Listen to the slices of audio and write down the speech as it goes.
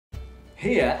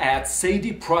Here at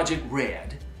CD Projekt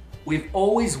RED, we've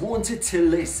always wanted to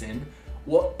listen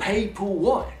what people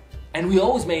want. And we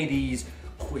always made these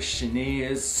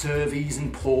questionnaires, surveys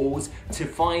and polls to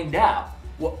find out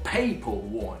what people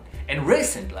want. And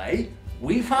recently,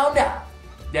 we found out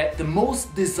that the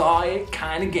most desired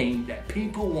kind of game that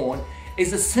people want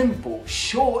is a simple,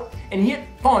 short and yet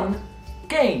fun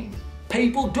game.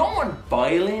 People don't want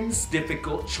violence,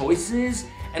 difficult choices,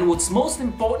 and what's most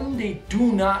important, they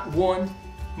do not want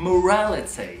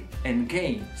morality in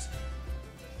games.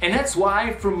 And that's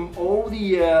why from all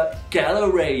the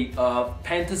gallery of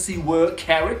fantasy world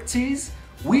characters,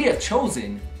 we have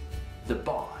chosen the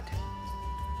BARD.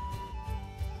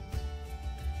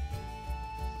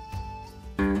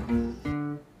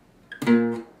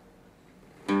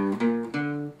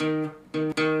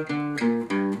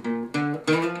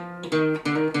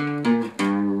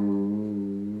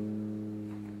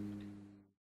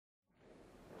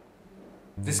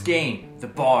 This game, the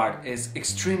BARD, is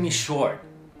extremely short.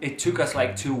 It took us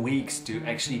like 2 weeks to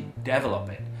actually develop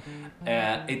it.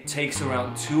 It takes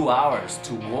around 2 hours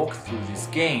to walk through this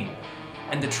game.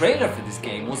 And the trailer for this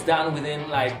game was done within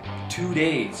like 2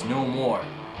 days, no more.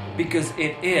 Because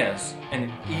it is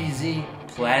an easy,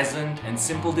 pleasant and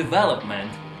simple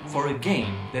development for a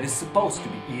game that is supposed to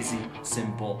be easy,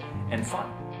 simple and fun.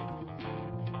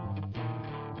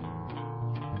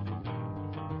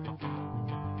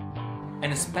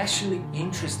 An especially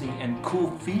interesting and cool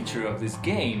feature of this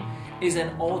game is an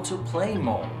autoplay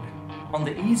mode. On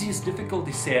the easiest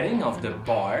difficulty setting of the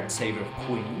BARD, Savior of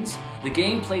Queens, the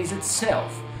game plays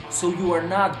itself, so you are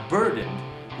not burdened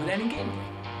with any gameplay.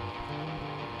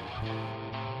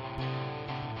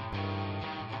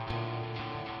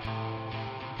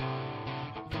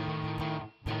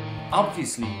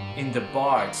 Obviously, in the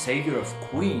BARD, Savior of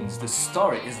Queens, the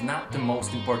story is not the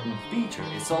most important feature.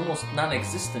 It's almost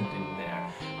non-existent in there.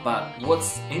 But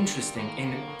what's interesting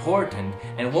and important,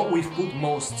 and what we've put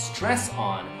most stress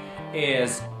on,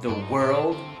 is the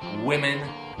world, women,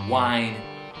 wine,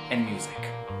 and music.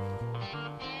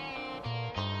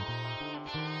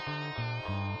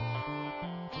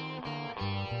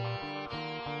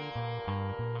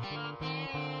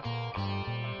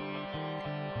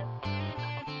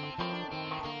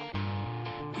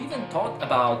 We even thought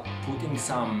about putting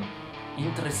some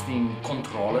interesting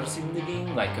controllers in the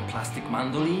game, like a plastic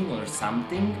mandolin or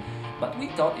something, but we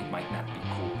thought it might not be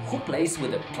cool. Who plays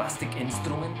with a plastic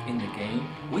instrument in the game?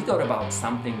 We thought about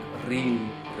something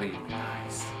really, really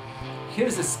nice.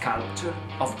 Here's a sculpture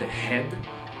of the head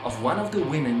of one of the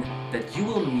women that you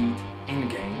will meet in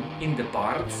game in the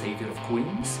BARD, Savior of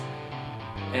Queens,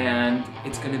 and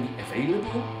it's gonna be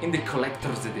available in the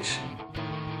collector's edition.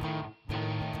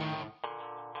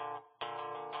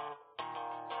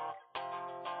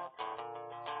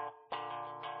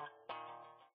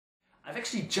 I've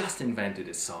actually just invented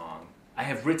a song. I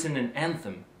have written an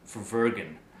anthem for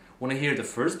Virgin. Want to hear the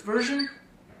first version?